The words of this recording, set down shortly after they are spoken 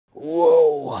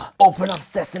go! Open up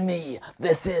Sesame!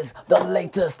 This is the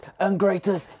latest and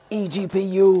greatest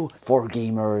eGPU for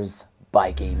gamers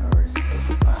by gamers.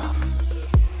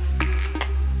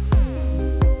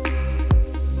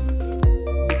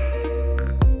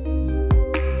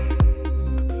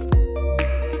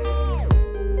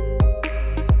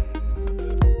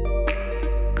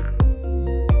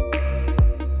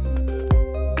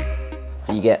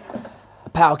 So you get a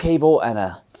power cable and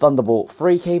a Thunderbolt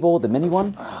 3 cable, the mini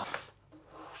one.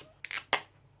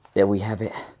 There we have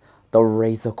it, the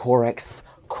Razer Core X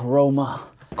Chroma.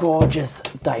 Gorgeous,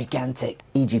 gigantic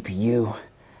eGPU.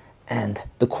 And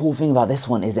the cool thing about this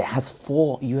one is it has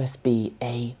 4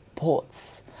 USB-A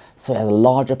ports. So it has a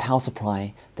larger power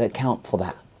supply to account for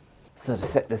that. So to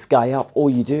set this guy up, all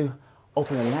you do,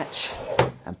 open the latch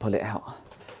and pull it out.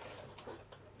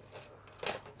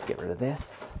 Let's get rid of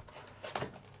this.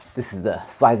 This is the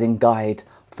sizing guide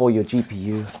for your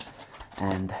GPU,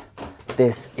 and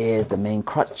this is the main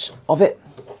crutch of it.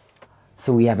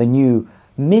 So we have a new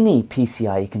mini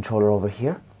PCIe controller over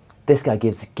here. This guy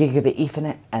gives gigabit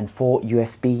Ethernet and 4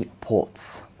 USB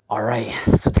ports. Alright,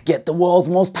 so to get the world's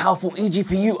most powerful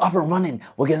eGPU up and running,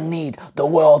 we're gonna need the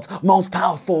world's most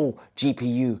powerful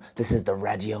GPU. This is the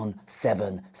Radeon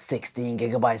VII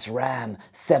 16GB RAM,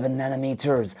 7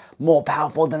 nanometers, more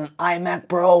powerful than an iMac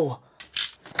Pro.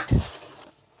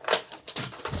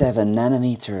 7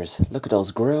 nanometers. Look at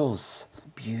those grills.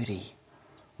 Beauty.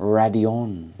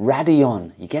 Radeon.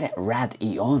 Radeon. You get it?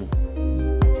 Radeon.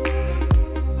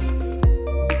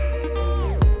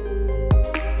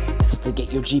 So to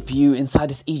get your GPU inside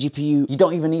this eGPU, you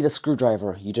don't even need a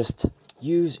screwdriver. You just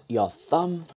use your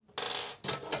thumb,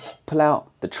 pull out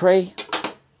the tray,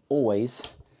 always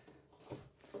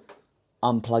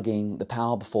unplugging the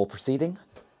power before proceeding.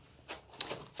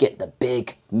 Get the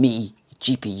big meaty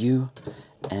GPU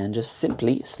and just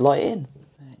simply slot it in.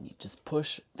 And you just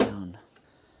push down.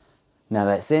 Now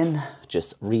that it's in,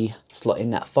 just re-slot in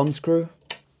that thumb screw.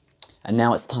 And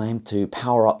now it's time to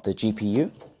power up the GPU.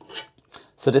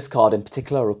 So this card in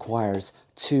particular requires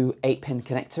 2 8-pin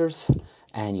connectors,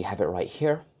 and you have it right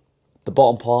here. The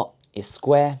bottom part is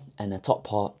square and the top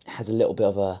part has a little bit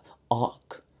of a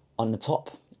arc on the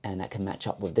top, and that can match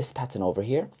up with this pattern over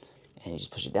here. And you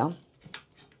just push it down.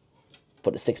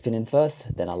 Put the 6-pin in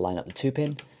first, then I'll line up the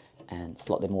 2-pin and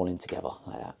slot them all in together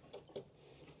like that.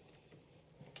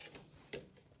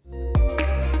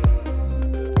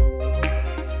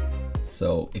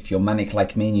 So if you're manic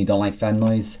like me and you don't like fan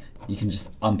noise, you can just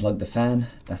unplug the fan.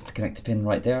 That's the connector pin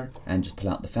right there, and just pull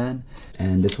out the fan.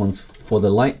 And this one's for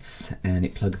the lights, and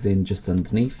it plugs in just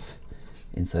underneath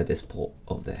inside this port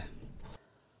over there.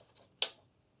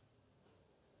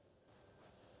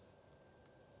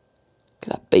 Look at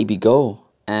that baby go.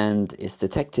 And it's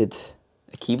detected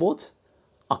a keyboard.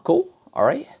 Oh, cool. All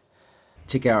right.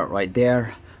 Check it out right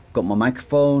there. I've got my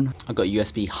microphone. I've got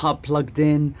USB hub plugged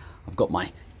in. I've got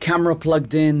my camera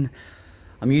plugged in.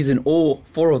 I'm using all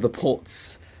 4 of the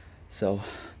ports. So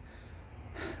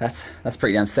that's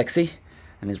pretty damn sexy.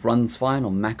 And it runs fine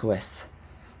on macOS.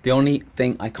 The only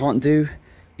thing I can't do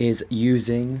is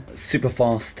using super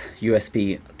fast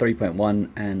USB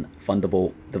 3.1 and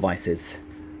Thunderbolt devices.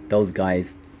 Those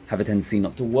guys have a tendency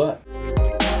not to work.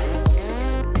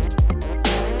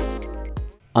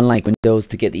 Unlike Windows,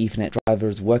 to get the Ethernet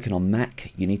drivers working on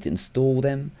Mac, you need to install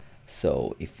them.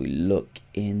 So if we look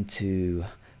into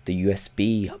the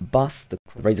USB bus, the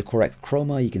Razer Core X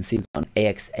Chroma, you can see on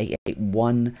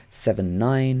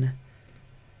AX88179.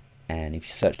 And if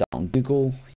you search that on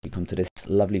Google, you come to this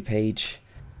lovely page.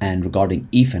 And regarding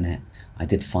Ethernet, I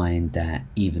did find that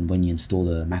even when you install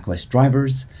the macOS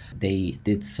drivers, they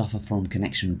did suffer from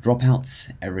connection dropouts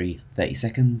every 30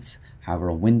 seconds. However,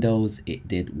 on Windows, it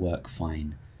did work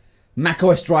fine.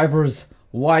 macOS drivers,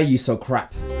 why are you so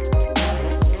crap?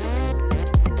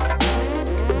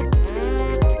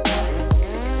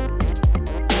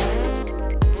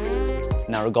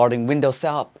 Now regarding Windows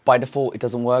setup, by default, it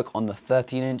doesn't work on the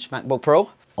 13-inch MacBook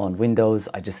Pro. On Windows,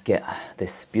 I just get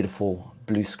this beautiful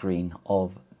blue screen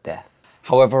of death.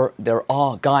 However, there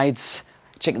are guides,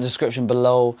 check the description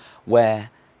below, where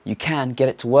you can get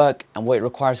it to work, and what it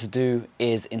requires to do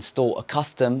is install a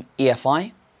custom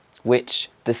EFI, which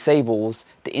disables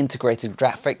the integrated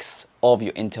graphics of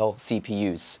your Intel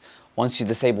CPUs. Once you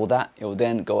disable that, it will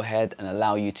then go ahead and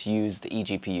allow you to use the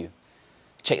eGPU.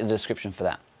 Check the description for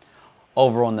that.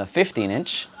 Over on the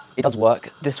 15-inch, it does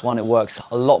work. This one, it works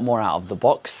a lot more out of the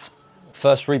box.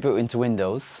 First reboot into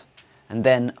Windows, and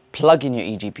then plug in your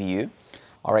eGPU.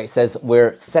 All right, it says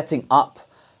we're setting up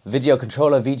video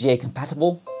controller VGA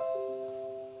compatible.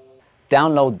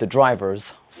 Download the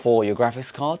drivers for your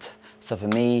graphics card. So for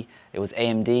me, it was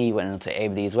AMD, went into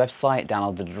AMD's website,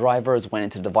 downloaded the drivers, went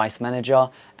into Device Manager,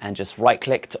 and just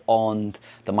right-clicked on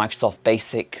the Microsoft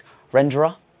Basic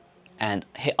renderer and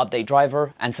hit Update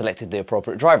Driver and selected the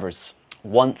appropriate drivers.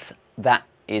 Once that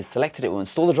is selected, it will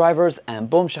install the drivers and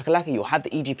boom shakalaka, you'll have the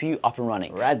eGPU up and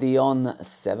running. Radeon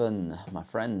VII, my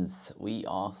friends, we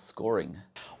are scoring.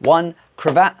 One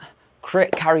caveat,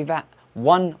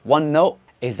 one note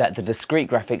is that the discrete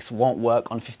graphics won't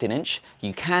work on 15-inch.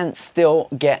 You can still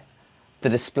get the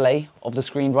display of the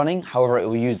screen running, however it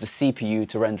will use the CPU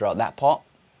to render out that part.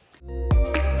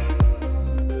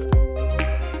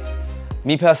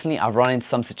 Me personally, I've run into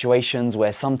some situations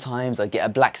where sometimes I get a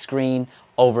black screen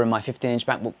over in my 15-inch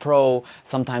MacBook Pro.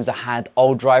 Sometimes I had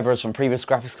old drivers from previous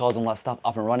graphics cards and all that stuff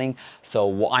up and running. So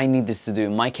what I needed to do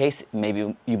in my case,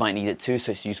 maybe you might need it too,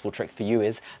 so it's a useful trick for you,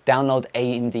 is download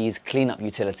AMD's cleanup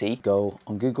utility. Go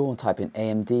on Google and type in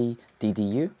AMD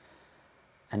DDU,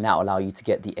 and that will allow you to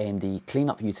get the AMD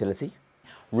cleanup utility.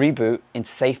 Reboot into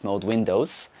safe mode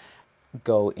Windows.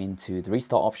 Go into the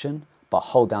restart option, but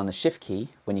hold down the shift key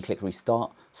when you click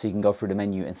restart so you can go through the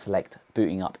menu and select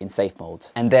booting up in safe mode.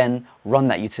 And then run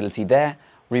that utility there,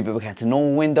 reboot back to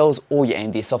normal Windows, all your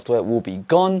AMD software will be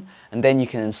gone, and then you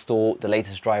can install the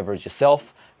latest drivers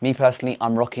yourself. Me personally,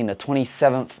 I'm rocking the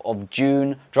 27th of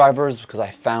June drivers because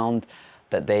I found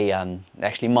that they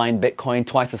actually mine Bitcoin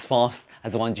twice as fast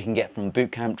as the ones you can get from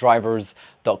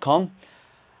bootcampdrivers.com.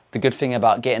 The good thing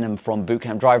about getting them from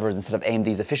Bootcamp Drivers instead of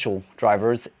AMD's official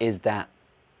drivers is that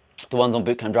the ones on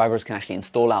Bootcamp Drivers can actually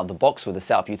install out of the box with the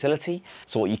setup utility.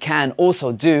 So what you can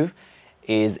also do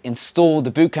is install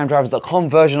the bootcampdrivers.com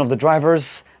version of the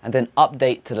drivers and then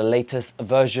update to the latest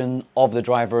version of the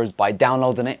drivers by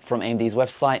downloading it from AMD's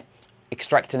website,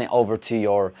 extracting it over to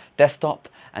your desktop,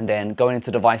 and then going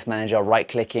into Device Manager,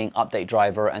 right-clicking, Update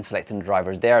Driver, and selecting the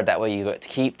drivers there. That way you get to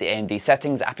keep the AMD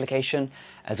settings application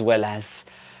as well as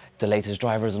the latest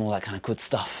drivers and all that kind of good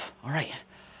stuff. All right.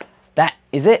 That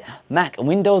is it. Mac and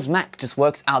Windows. Mac just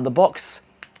works out of the box,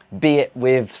 be it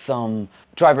with some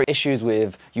driver issues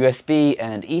with USB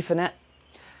and Ethernet.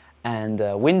 And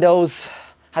Windows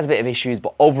has a bit of issues,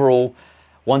 but overall,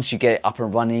 once you get it up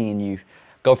and running and you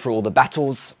go through all the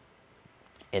battles,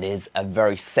 it is a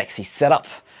very sexy setup.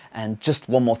 And just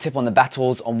one more tip on the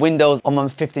battles. On Windows, on my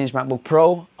 15-inch MacBook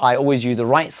Pro, I always use the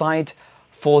right side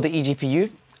for the eGPU,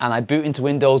 and I boot into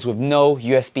Windows with no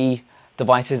USB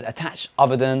devices attached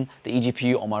other than the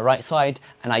eGPU on my right side,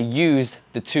 and I use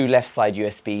the two left side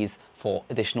USBs for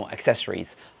additional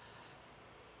accessories.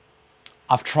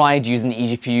 I've tried using the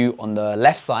eGPU on the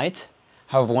left side,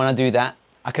 however when I do that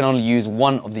I can only use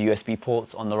one of the USB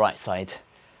ports on the right side.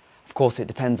 Of course it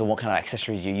depends on what kind of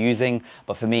accessories you're using,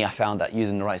 but for me I found that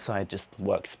using the right side just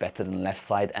works better than the left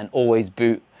side, and always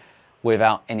boot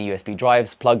without any USB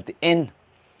drives plugged in, and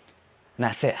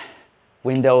that's it.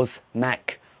 Windows,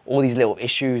 Mac, all these little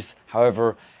issues,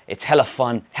 however, it's hella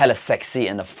fun, hella sexy,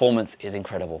 and the performance is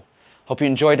incredible. Hope you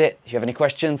enjoyed it. If you have any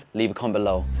questions, leave a comment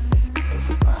below.